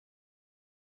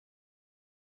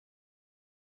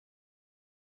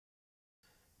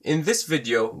In this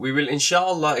video, we will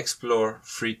inshallah explore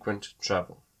frequent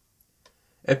travel.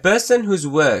 A person whose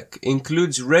work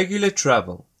includes regular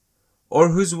travel, or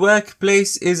whose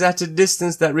workplace is at a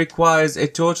distance that requires a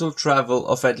total travel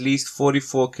of at least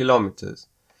 44 kilometers,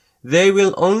 they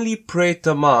will only pray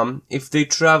tamam if they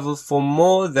travel for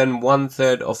more than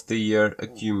 1/3 of the year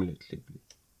accumulatively.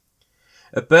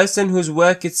 A person whose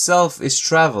work itself is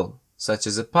travel, such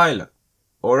as a pilot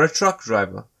or a truck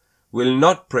driver, will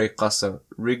not pray qasr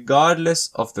regardless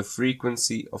of the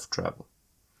frequency of travel.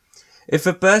 If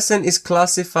a person is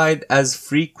classified as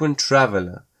frequent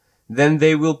traveler, then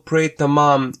they will pray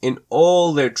tamam in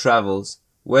all their travels,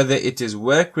 whether it is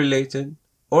work related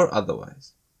or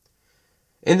otherwise.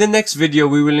 In the next video,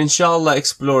 we will inshallah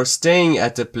explore staying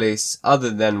at a place other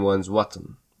than one's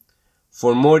watan.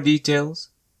 For more details,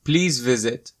 please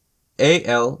visit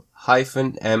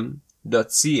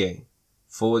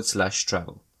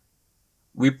al-m.ca/travel.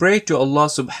 We pray to Allah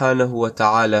subhanahu wa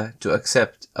ta'ala to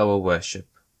accept our worship.